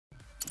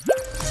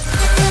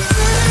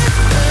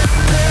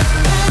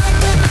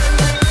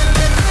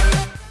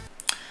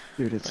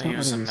Dude, it's not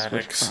letting me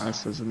switch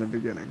classes in the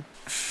beginning.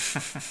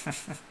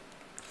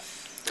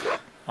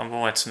 Oh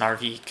boy, it's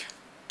Narvik.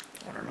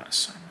 What are my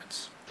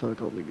assignments? I feel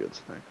like I'll be good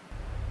today.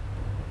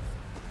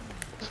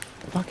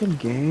 Fucking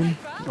game.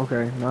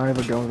 Okay, now I have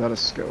a gun without a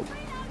scope.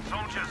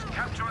 Soldiers,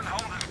 capture and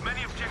hold as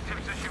many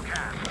objectives as you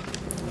can.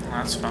 Well,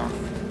 that's fun.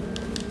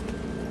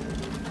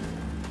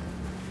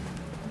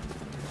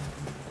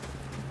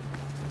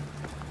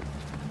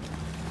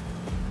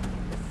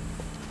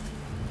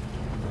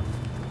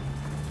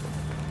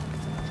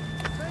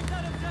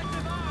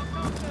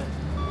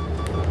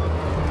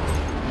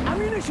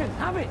 Ammunition,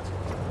 have it!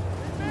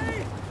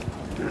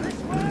 This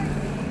way!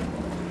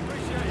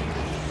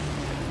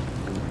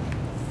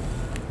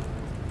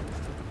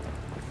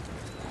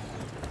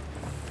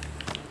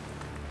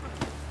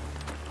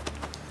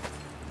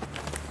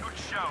 Good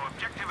show.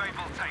 Objective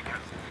Able taken.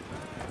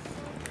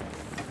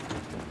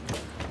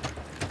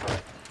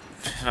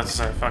 I was about to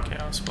say, fuck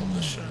yeah, let's build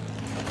this shit.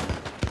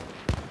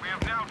 We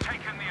have now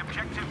taken the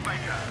objective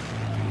Baker.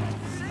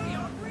 See,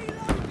 I'm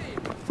reloading!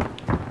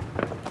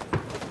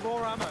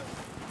 More ammo.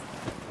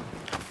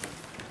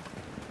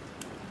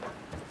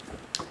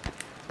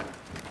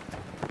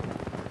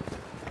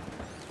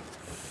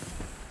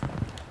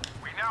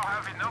 We now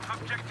have enough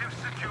objectives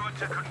secured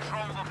to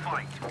control the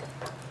fight.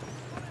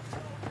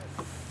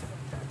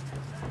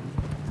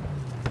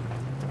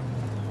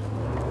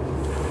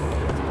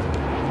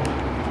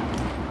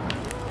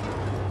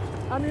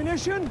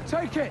 Ammunition,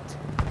 take it!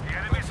 The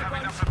enemies have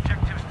enough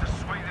objectives to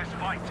sway this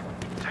fight.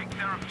 Take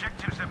their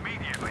objectives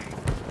immediately.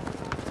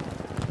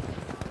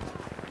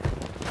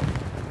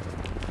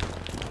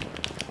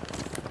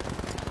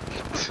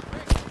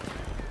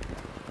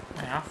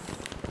 Yeah.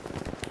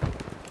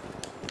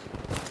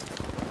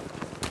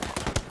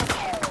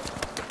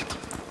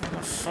 Where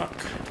the fuck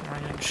am I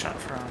getting shot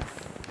from?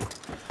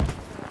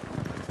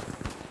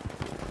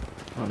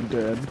 I'm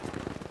dead.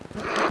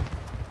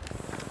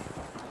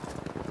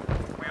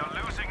 We are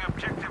losing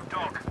objective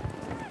Dog.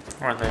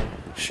 Where are they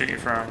shooting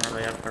from? Are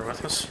they up there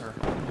with us? Or?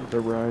 The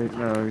right?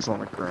 No, he's on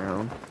the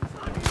ground.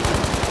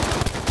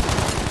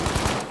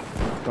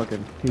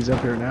 Fucking, he's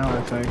up here now,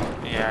 I think.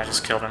 Yeah, I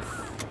just killed him.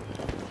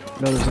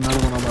 No, there's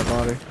another one on my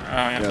body. Oh,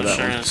 yeah, there that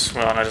sure one. is.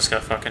 Well, and I just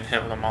got fucking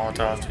hit with a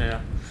Molotov, too.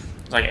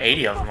 There's like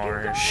 80 of them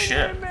over here.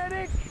 Shit.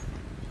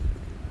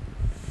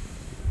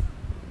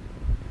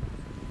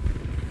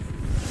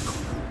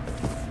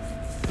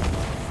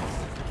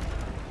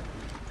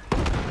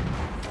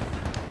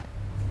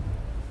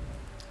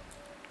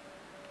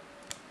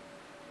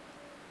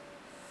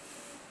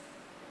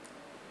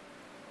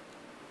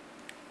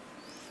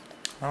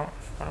 Oh,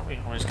 why don't we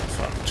always get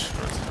fucked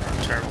with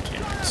our terrible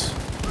teammates?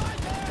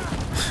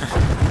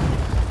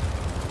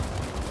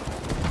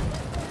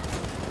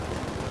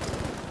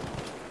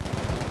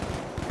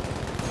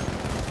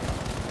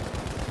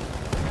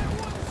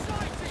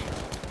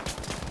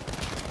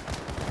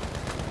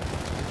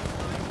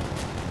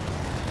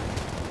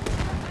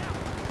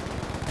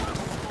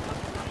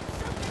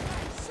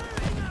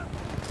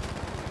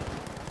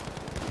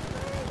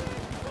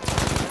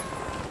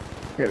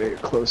 Gotta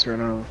get closer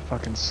and I don't have a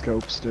fucking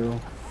scope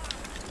still.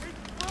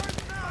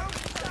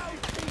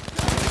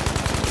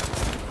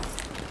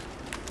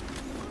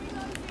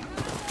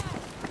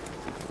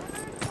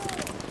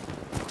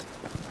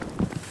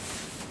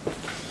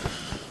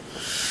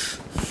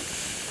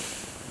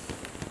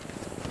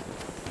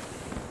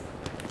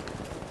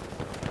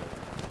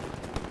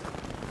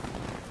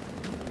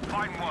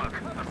 Fine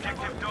work.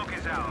 Objective Dog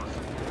is ours.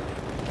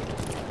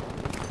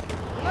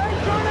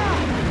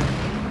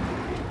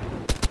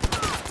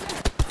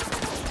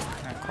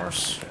 Of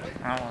course.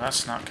 Oh,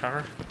 that's not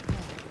cover.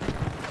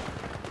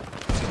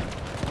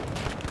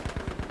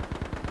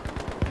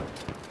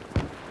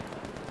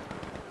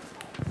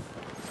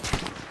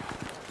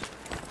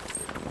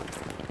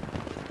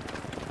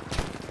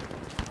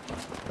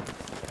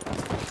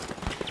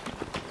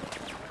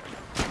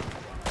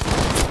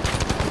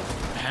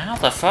 How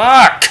the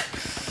fuck?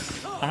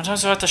 How many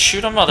times do I have to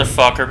shoot a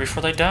motherfucker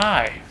before they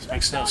die? This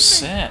makes no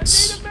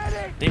sense.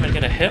 Didn't even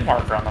get a hit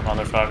marker on the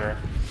motherfucker.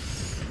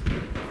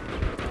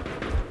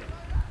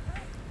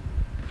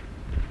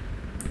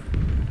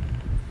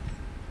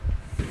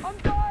 I'm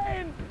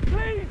dying!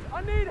 Please,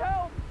 I need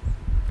help!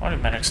 Why do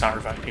medics not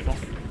revive people?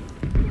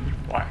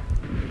 Why?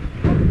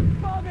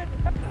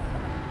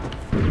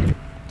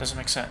 Doesn't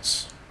make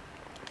sense.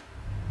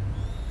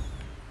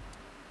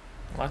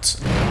 Let's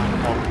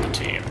help the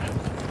team by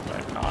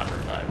not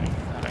reviving.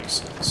 That makes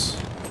sense.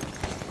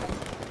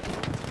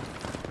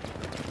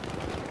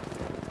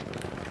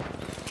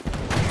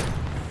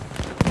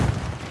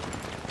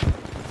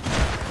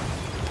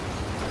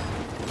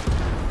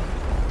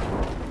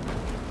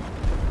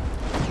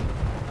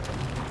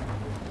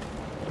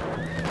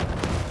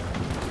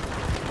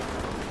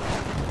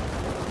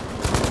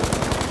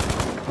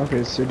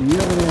 Okay, so do you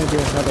have any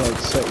idea how to like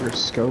set your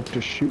scope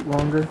to shoot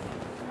longer?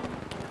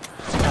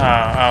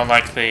 Oh,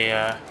 like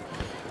the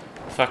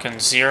fucking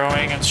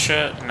zeroing and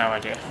shit? No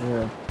idea.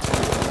 Yeah.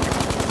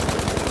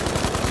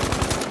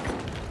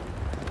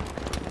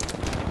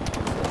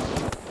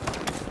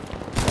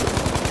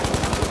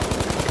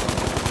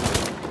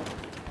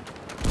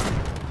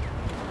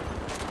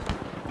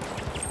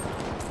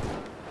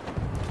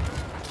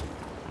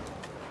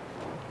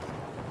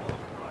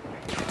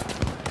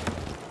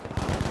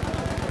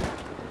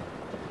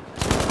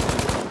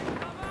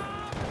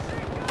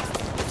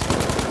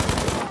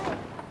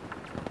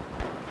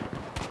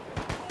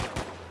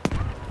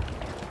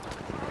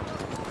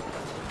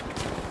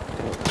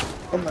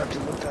 I'm gonna have to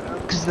look that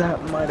up because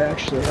that might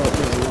actually help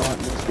me a lot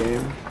in this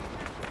game.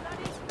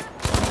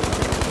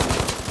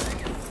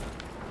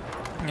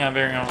 Yeah,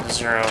 being able to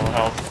 0 will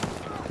help.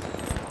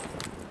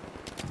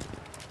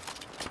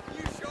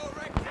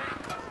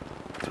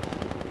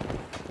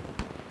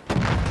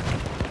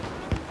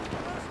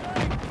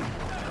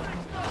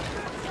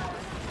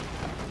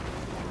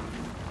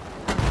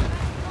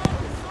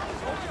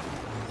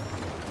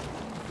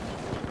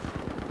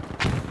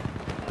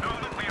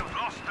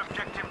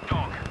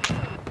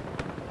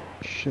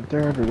 Shit,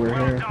 they're everywhere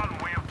Well here. done,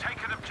 we have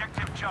taken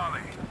objective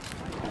Charlie.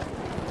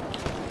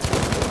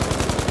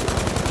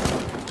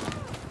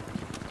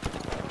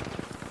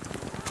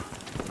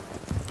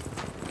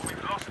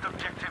 We've lost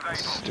objective Able.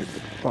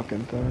 Stupid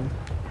fucking thing.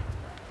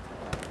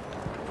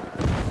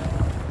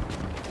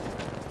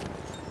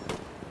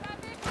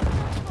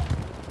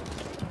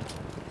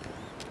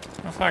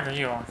 What flag are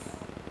you on?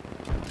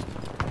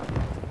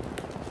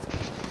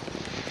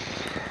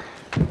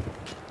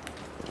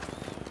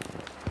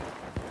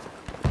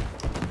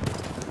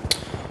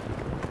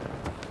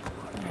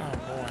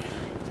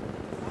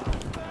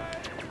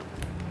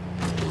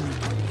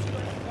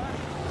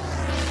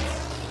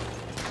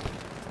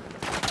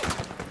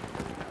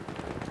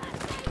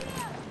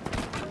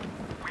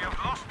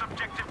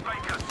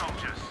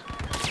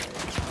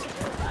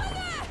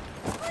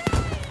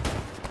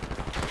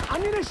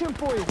 Ammunition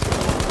for you!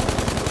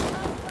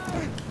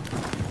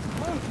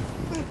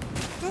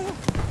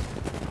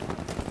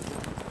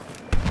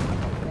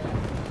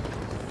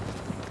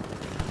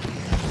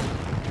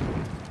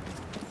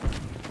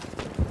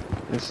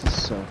 This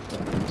is so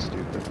fucking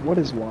stupid. What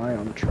is Y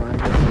on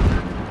triangle?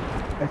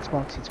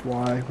 Xbox, it's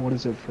Y. What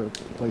is it for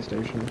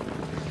PlayStation?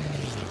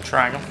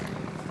 Triangle.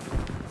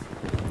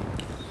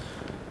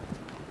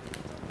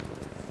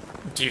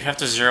 Do you have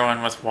to 0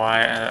 in with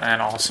Y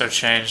and also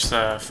change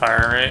the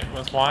fire rate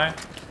with Y?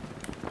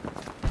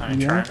 I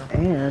mean, Yeah,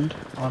 triangle. and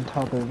on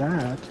top of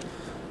that,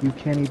 you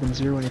can't even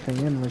 0 anything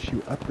in unless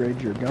you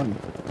upgrade your gun.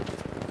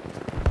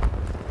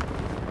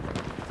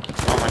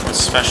 Oh, like the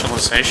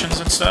specializations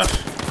and stuff?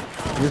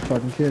 You're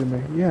fucking kidding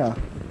me. Yeah.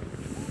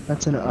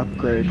 That's an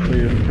upgrade for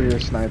your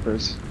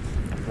snipers.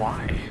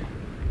 Why?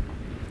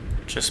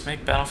 Just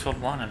make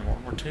Battlefield 1 and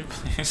World War 2,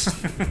 please.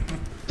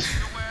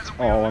 That's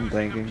all I'm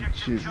thinking.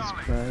 Jesus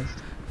Christ.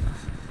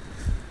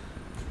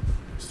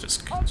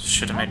 Just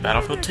should have made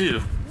Battlefield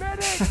 2.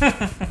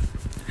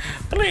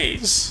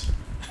 Please.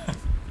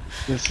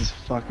 This is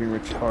fucking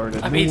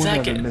retarded. I mean, No wonder that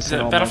I've been missing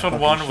the all my Battlefield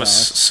fucking 1 was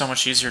shots. so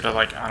much easier to,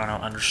 like, I don't know,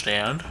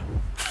 understand.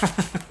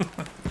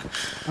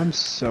 I'm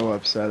so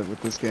upset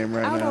with this game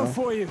right Ammo now.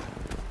 for you!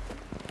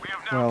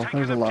 Well,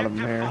 there's a lot of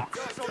them here.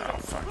 Oh,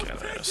 fuck yeah,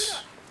 there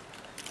is.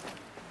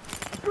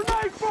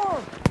 Grenade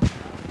form!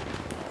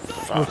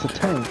 Oh, it's a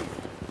tank.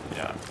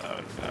 Yeah,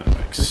 that There's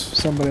makes...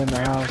 somebody in the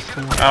house.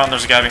 Too. Oh, and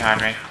there's a guy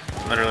behind me.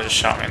 Literally just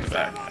shot me in the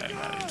back. I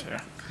did too.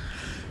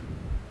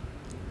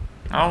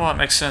 Oh, well, it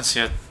makes sense.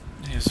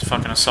 He's a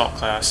fucking assault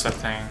class. That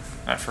thing,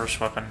 that first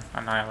weapon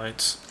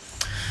annihilates.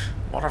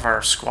 What are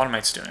our squad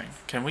mates doing?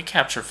 Can we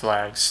capture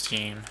flags,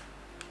 team?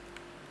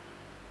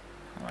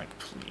 Like,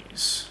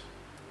 please.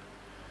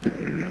 For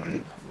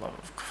the love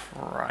of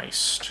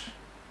Christ.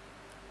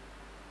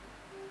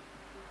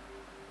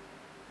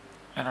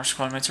 And our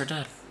squad mates are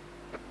dead.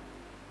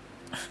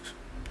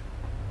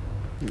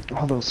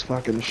 All those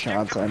fucking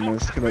shots I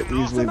missed could have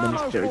easily been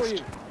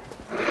fixed.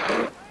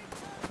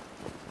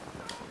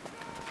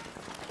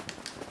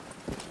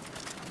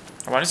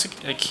 Why does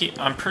it keep...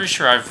 I'm pretty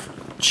sure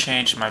I've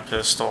changed my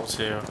pistol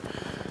to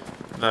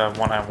the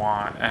one I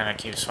want, and it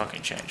keeps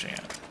fucking changing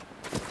it.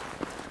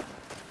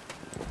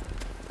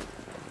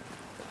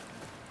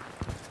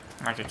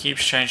 Like, it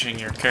keeps changing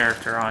your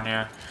character on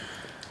you.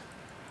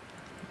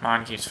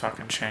 Mine keeps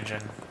fucking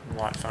changing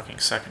what fucking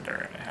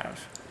secondary I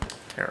have.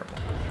 Terrible.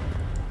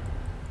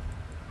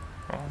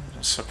 Well,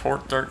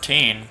 support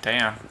 13.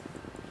 Damn.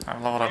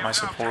 I've leveled up my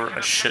support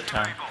a shit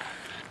ton.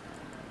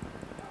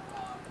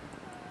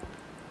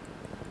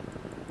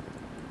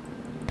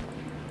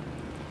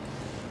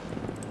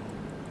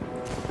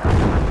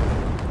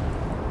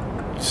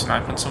 You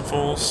sniping some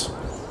fools?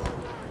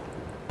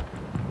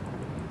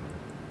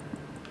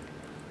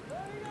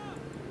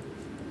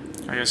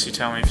 I guess you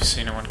tell me if you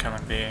see anyone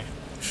coming B.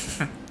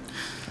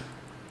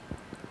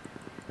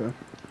 Okay.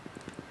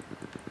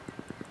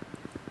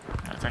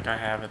 I think I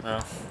have it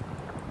though.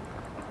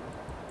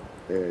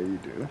 Yeah, you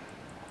do.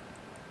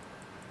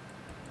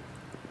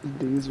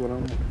 D's what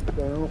I'm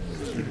about.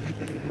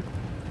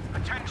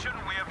 Attention,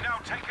 we have now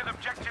taken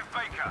objective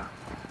Baker.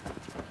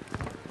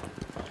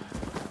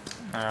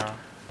 No.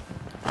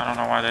 I don't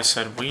know why they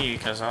said we,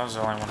 because I was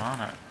the only one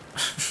on it.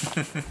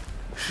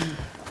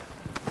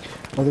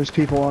 Oh, there's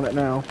people on it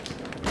now.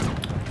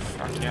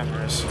 Fuck yeah,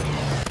 there is. I'm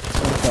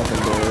fucking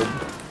dead.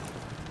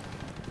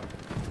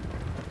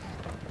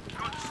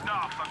 Good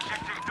stuff.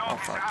 Objective Dog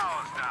is fuck.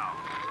 ours now.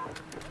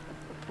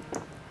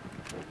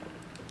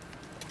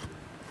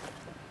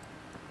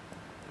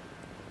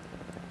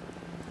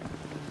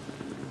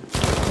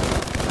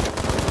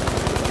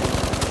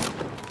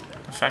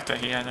 The fact that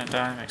he hadn't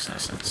died makes no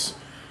sense.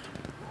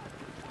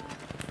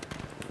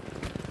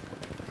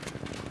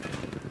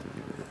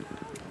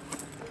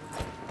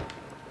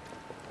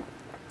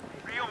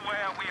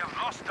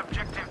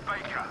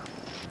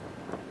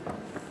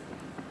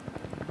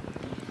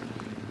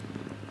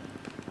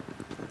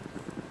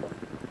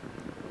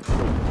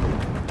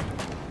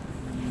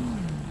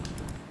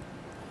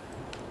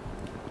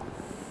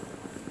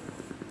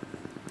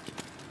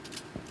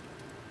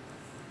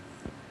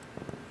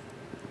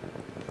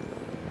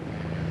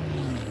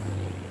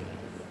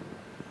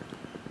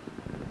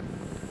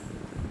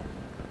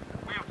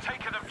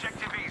 taken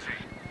objective easy.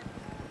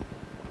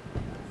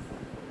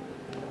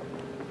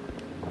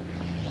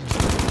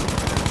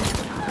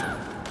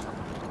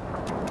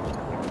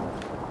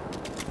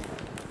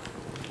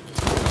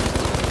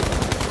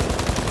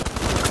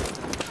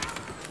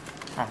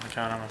 Oh my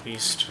god, I'm a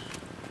beast.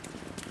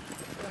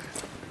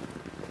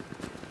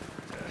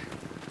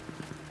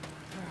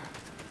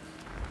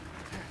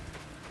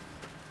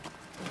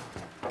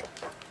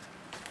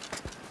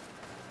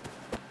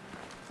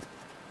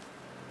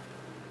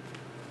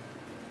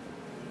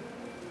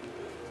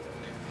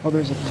 Oh,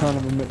 there's a ton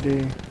of them at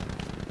D.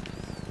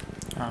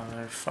 Oh,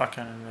 there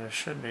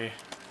should be.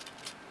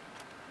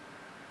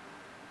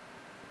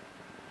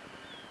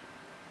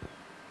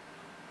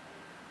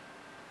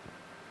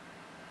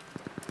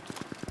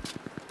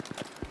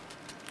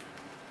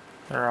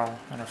 They're all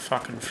in a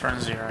fucking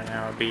frenzy right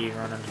now, a B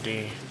running to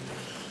D.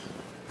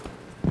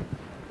 I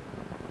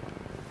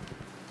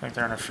think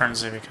they're in a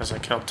frenzy because I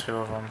killed 2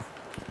 of them.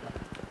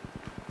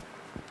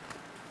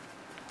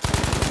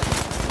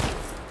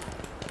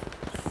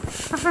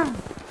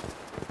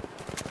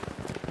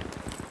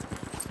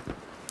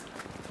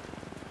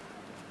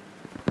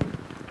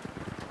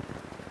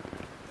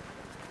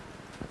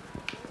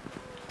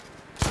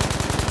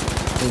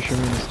 Pretty sure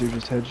me and this dude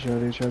just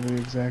headshot each other at the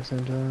exact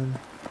same time.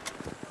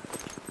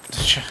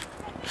 Did you?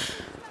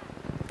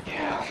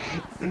 Yeah.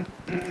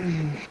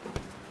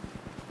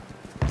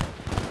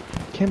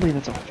 Can't believe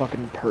that's a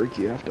fucking perk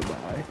you have to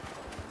buy.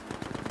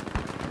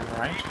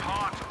 Right?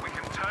 Hard, we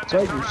can turn It's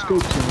like this your around.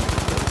 scopes in it.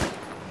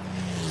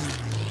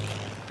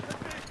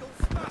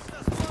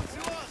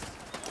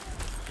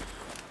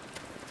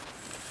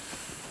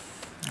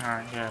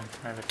 Alright, good.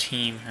 I have a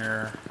team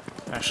here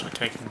actually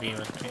taking B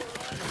with me.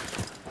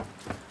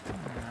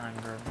 I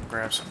can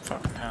grab some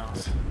fucking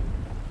health.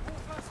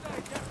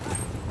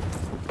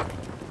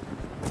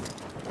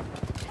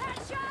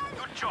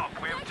 Good job,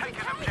 we have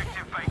taken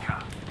objective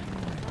Baker.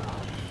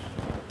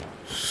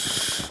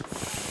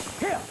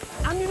 Here,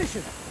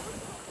 ammunition.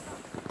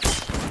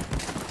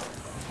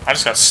 I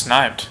just got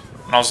sniped.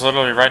 And I was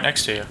literally right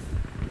next to you.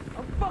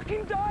 I'm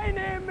fucking dying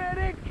here,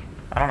 medic.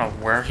 I don't know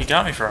where he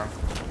got me from.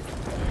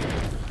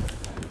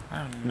 I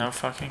have no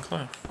fucking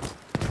clue.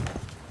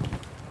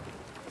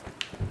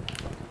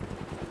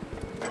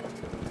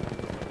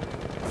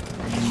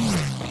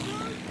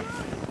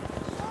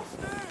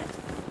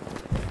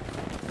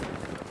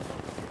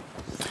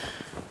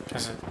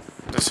 Because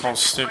this whole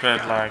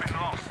stupid, like,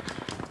 I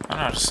don't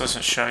know, it just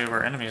doesn't show you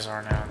where enemies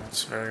are now.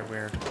 That's very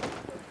weird.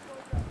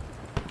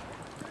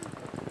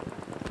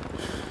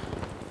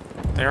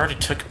 They already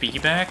took B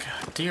back?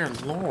 Dear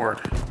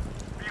Lord. Be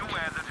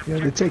aware that Yeah,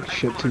 they take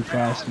shit too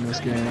fast in this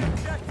game.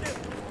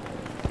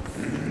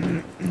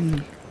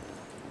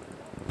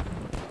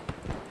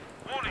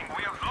 warning,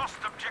 we have lost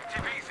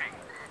objective easy.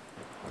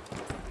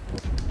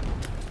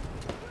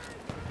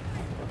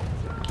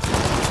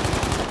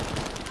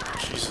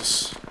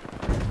 Jesus.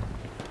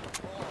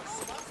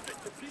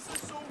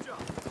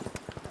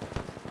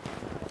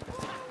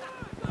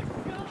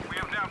 We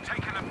have now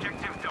taken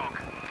objective dog.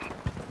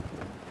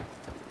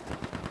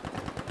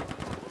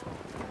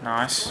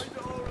 Nice.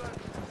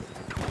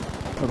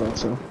 I thought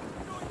so.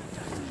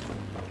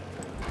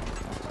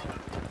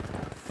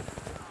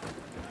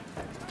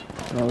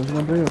 Oh, there's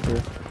one day up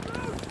here.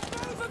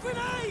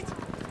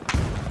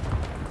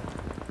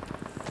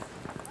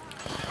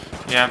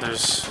 Yeah,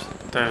 there's,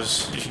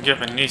 you can get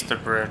beneath the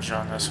bridge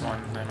on this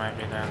one. They might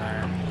be down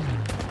there.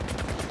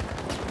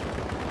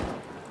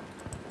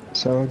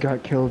 So I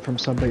got killed from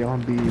somebody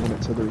on B when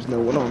it said there was no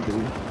one on B.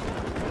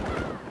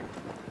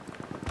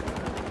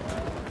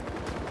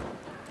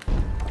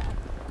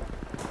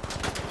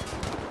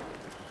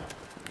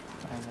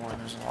 Oh boy,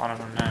 there's a lot of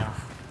them now.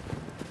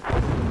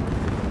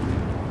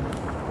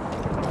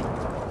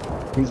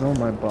 He's on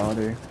my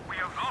body. We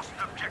have lost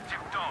objective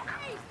dog.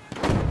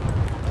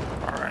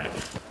 Alright.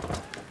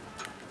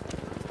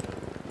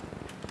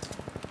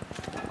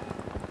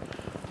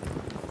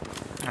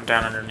 I'm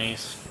down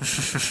underneath.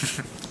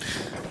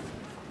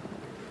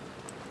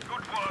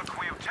 Good work,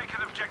 we have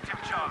taken objective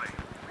Charlie.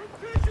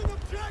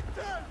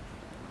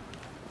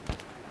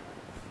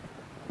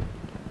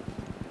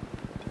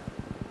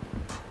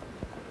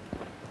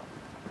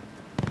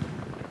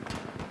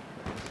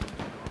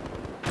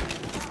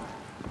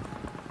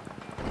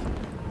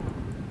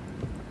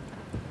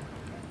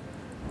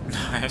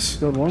 Nice.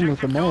 Killed one with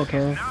the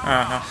Molotov.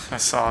 I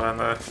saw it in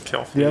the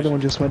kill feed. The other one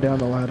just went down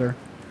the ladder.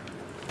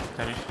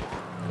 Did he?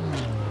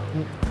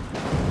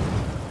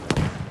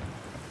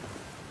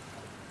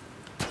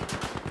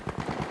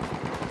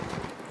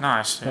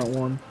 Nice, dude. Got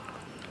one.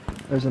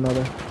 There's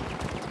another.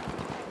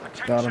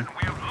 Got him. Attention,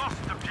 we have lost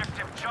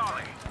objective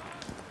Charlie.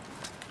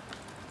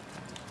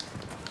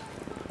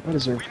 That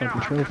is their We now fucking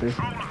have trophy.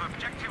 control of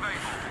objective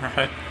Able.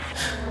 Right.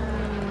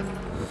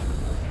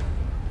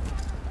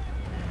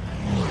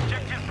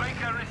 Objective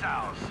Baker is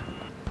ours.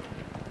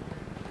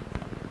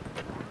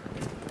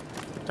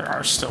 There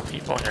are still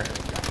people here.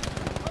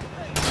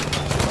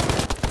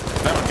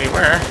 That would be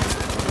where.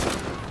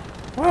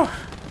 Woo!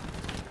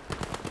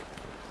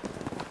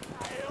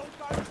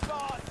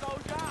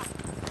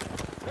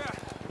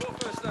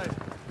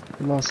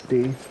 We lost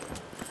D.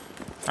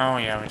 Oh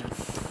yeah, we did.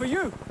 For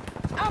you!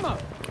 Ammo!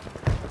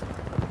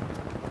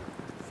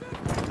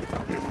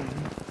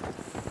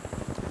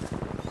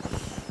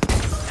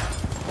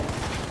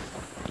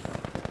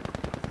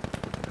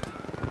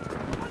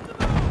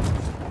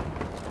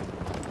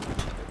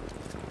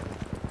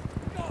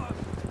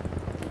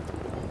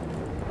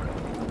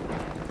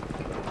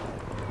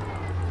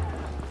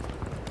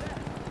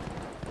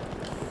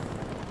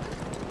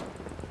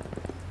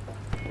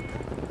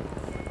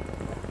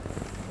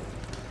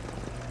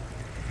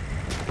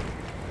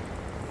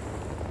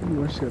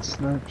 Ooh, I just got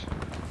sniped.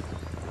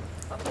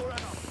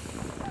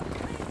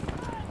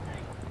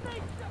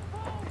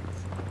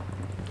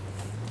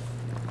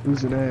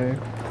 Losing A.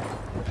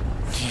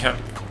 Yep.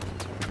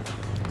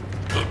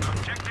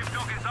 Objective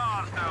dog is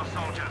ours now,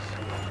 soldiers.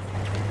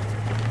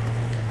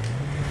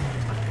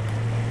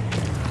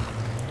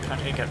 How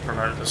did he get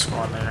promoted to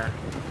squad leader?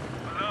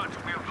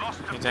 Alert, we have lost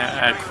He didn't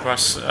add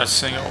a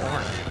single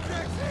order.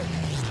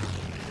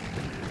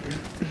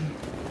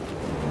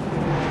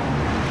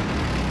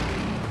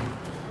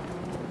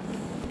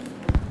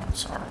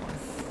 That's our one.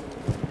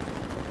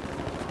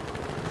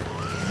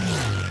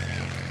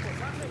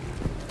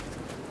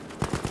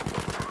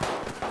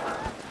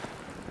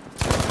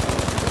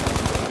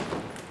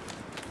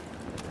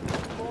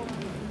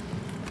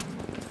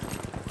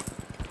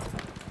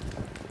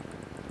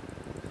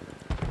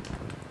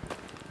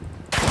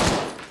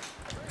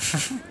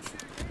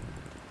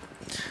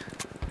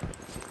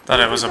 Thought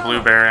it was a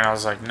blueberry, and I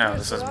was like, no,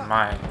 this is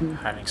my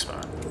hiding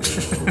spot.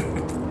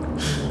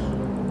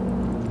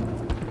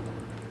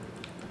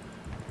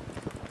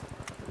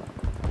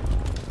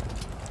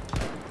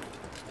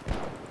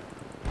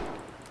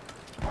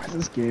 Why is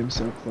this game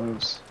so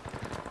close?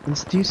 And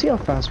do you see how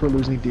fast we're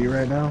losing D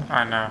right now?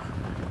 I know.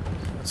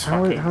 It's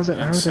How fucking is it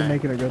insane.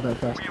 making it go that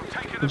fast?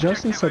 Well,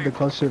 Justin said the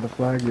closer to the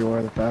flag you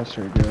are, the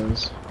faster it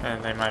goes.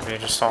 And they might be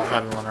just all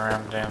huddling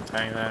around the damn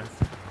thing then.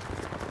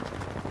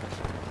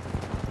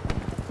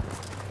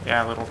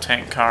 Yeah, little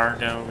tank car,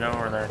 go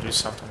over there, do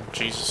something.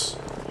 Jesus.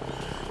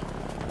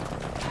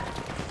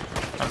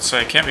 I'd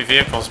say it can't be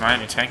vehicles, my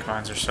anti-tank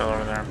mines are still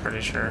over there, I'm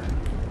pretty sure.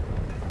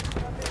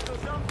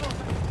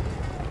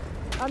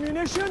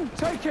 Ammunition,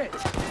 take it!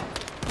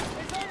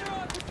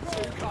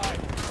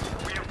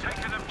 We have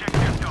taken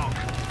objective dog.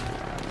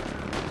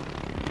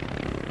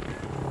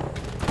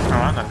 Oh,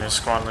 I'm the new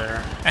squad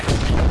leader.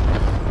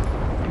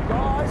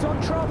 Guys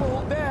on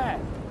trouble, there!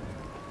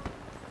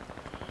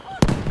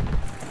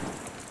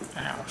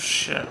 Ow,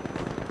 shit.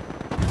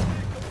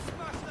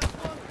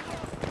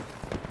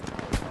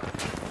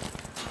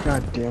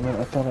 God damn it,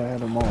 I thought I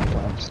had a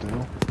Molotov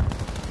still.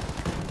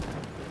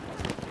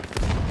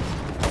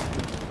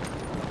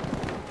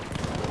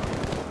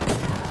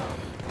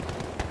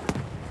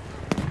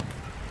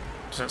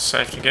 Is it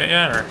safe to get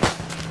yet, or?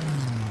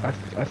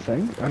 I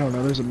think? I don't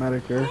know, there's a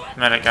medic there.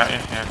 Medic got you?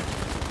 Yeah.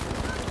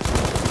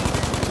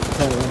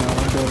 That went out,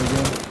 I'm going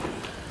again.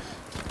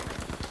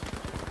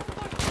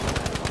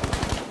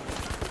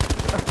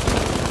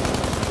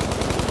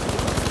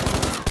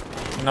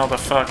 No, the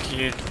fuck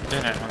you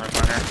didn't,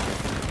 motherfucker.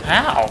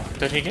 How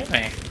did he get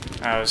me?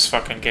 Oh, his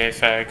fucking gay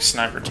fag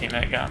sniper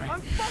teammate got me.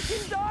 I'm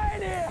fucking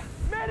dying here!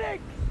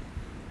 Medic!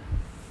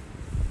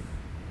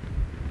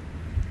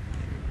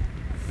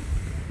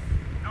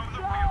 Know that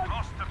we have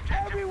lost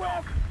objective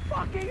Everywhere! dog.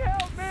 Fucking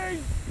help me!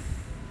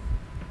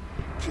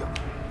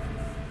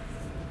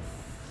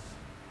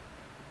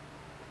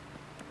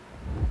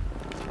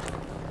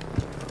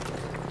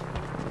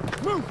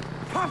 Move!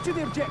 Capture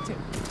the objective!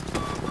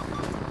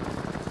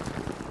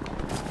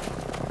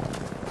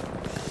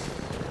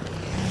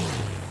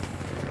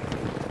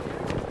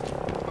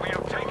 We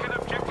have taken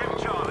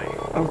objective Charlie.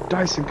 Oh,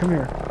 Dyson, come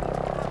here.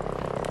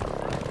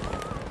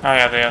 Oh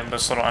yeah, they have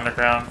this little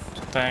underground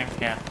thing,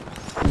 yeah.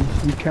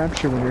 You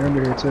capture when you're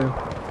under here too.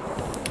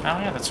 Oh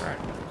yeah, that's right.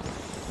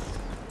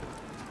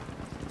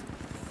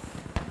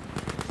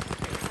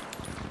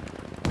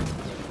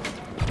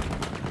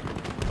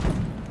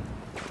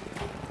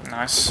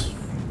 Nice.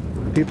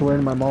 People are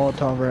in my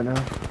Molotov right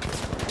now.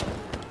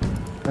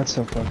 That's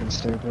so fucking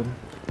stupid.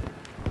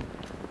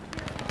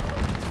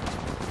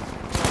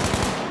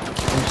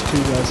 There's 2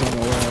 guys on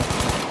the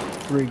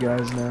left. 3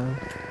 guys now.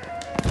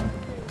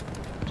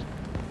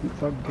 You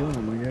fucking killing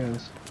them, I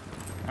guess.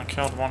 I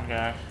killed one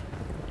guy.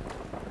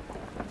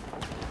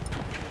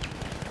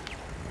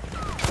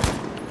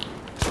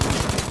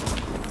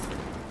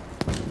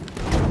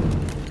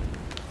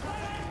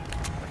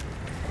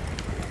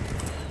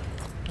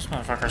 This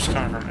motherfucker's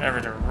coming from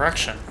every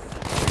direction.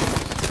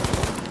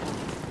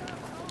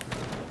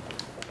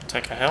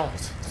 Take a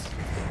health.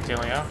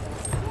 Dealio.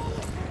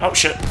 Oh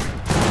shit.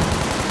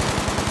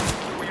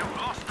 We have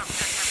lost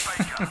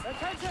objective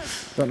Baker.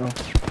 Don't know.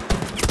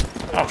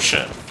 Oh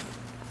shit.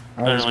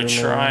 I was Literally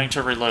reloading. trying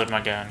to reload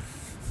my gun.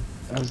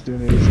 I was doing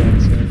the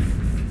exact same.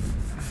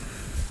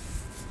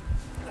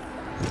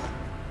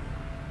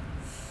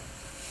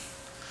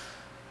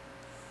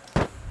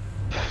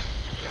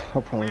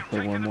 I'll probably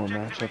play one more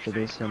match after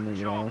this and then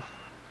get off.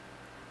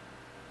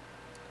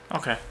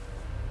 Okay.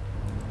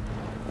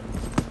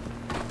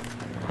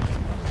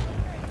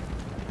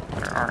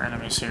 are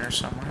enemies here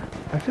somewhere.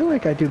 I feel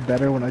like I do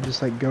better when I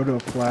just like go to a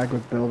flag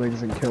with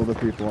buildings and kill the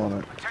people on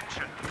it.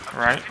 Attention.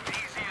 Right? Objective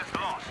easy is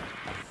lost.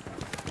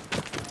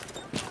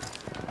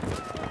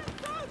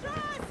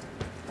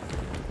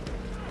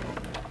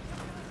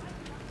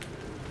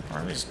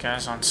 Where are these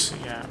guys on C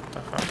at? What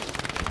the fuck?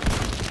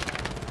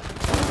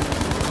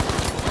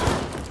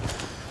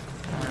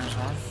 There's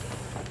one.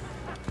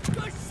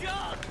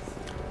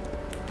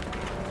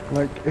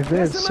 Like, if they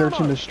had search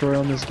and destroy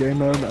on this game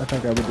mode, I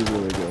think I would do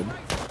really good.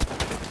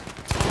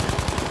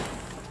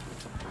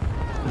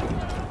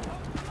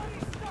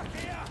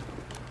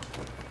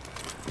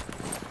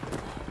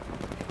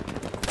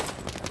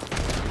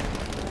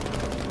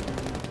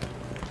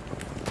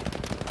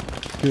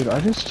 Dude,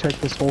 I just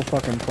checked this whole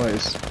fucking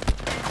place.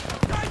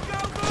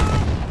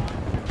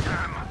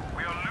 Damn,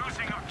 we are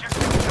losing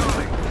objective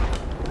Charlie.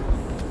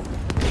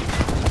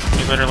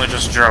 He literally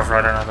just drove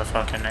right under the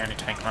fucking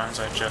anti-tank mines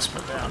I just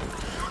put down.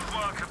 Good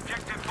work.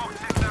 Objective box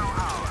is now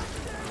ours.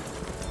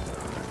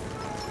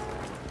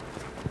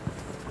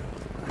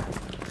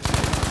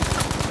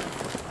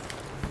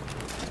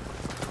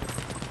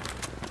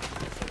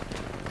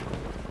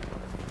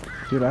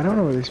 Dude, I don't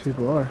know where these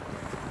people are.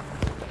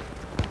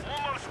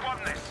 Almost won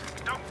this.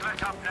 Don't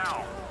let up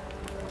now.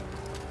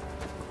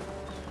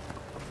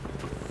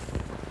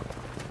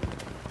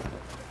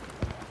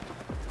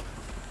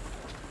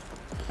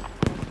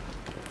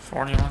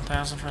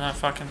 $41,000 for that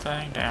fucking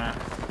thing? Damn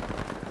it.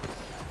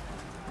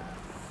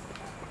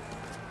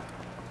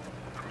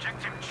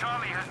 Objective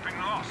Charlie has been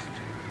lost.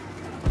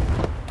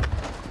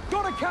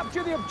 Gotta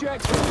capture the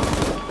objective!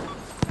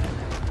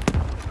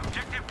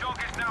 Objective dog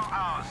is now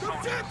ours,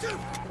 soldiers.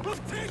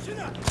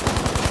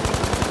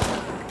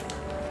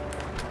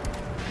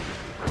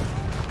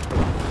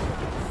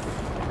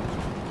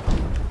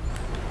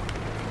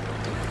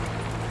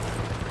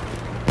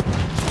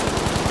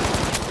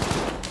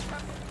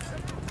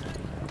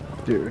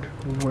 Dude,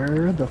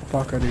 where the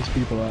fuck are these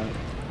people at?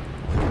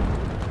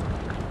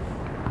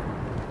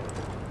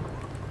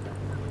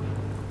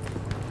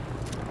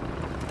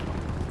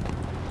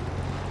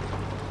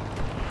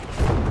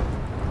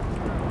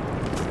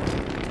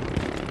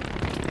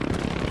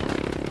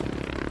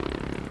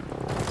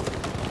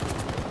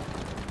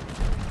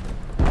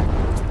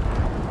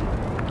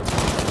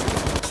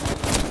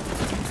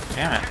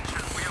 Damn it.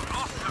 We have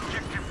lost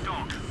objective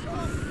dog.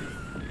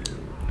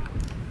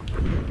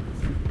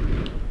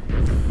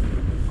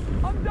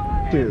 I'm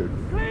dying! Dude.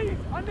 Please,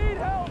 I need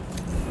help!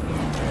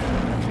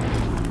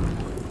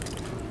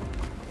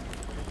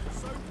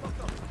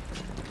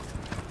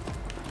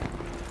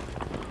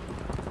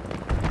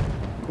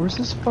 Where's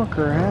this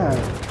fucker at?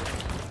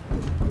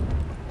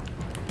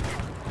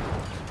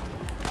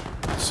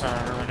 That's a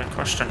really good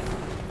question.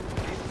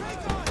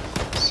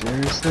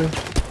 Seriously?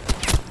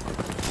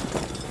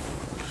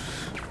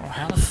 Well,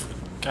 how the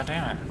God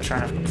damn it. I'm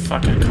trying to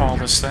fucking call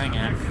this thing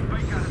in.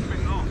 Baker has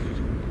been lost.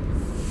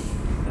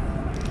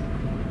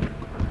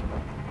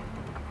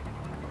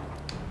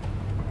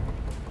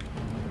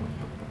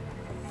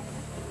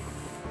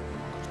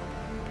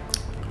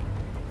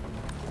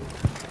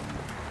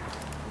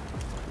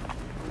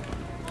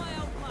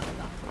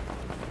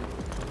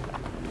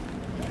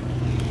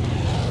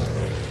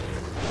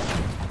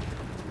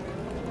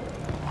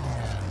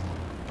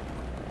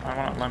 Why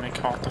won't it let me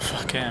call it the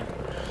fuck in?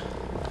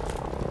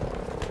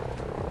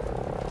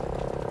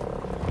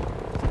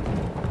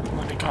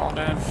 Let me call it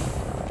in.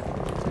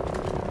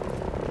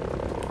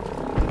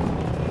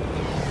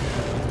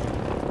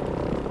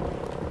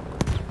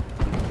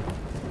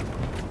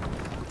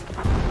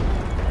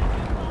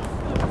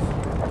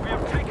 We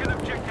have taken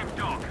objective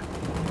dog.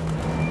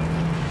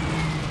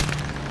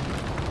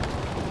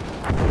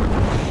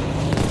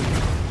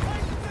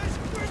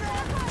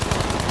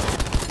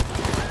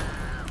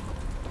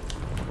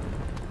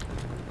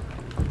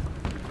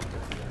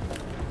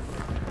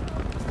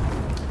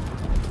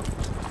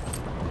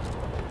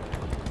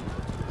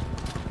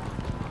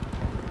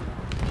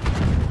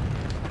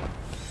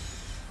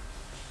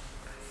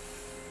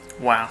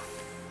 Wow.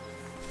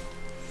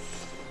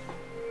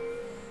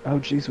 Oh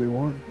jeez, we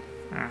won.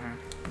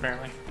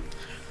 Barely.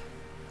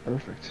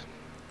 Perfect.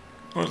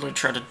 Literally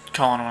tried to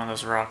call in one of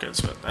those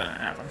rockets, but that didn't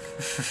happen.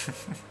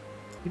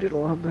 You did a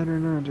lot better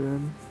now,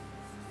 dude.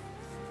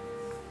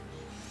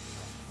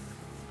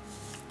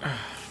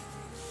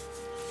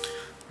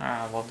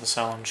 I love this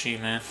LMG,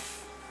 man.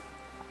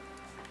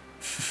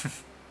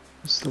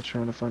 I'm still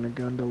trying to find a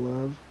gun to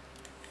love.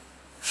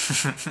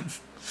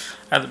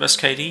 I had the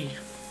best KD.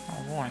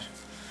 Oh boy.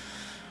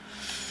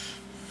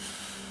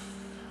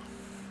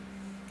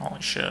 Holy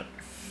shit.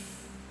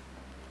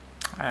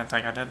 I didn't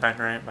think I did that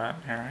great, but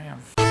here I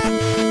am.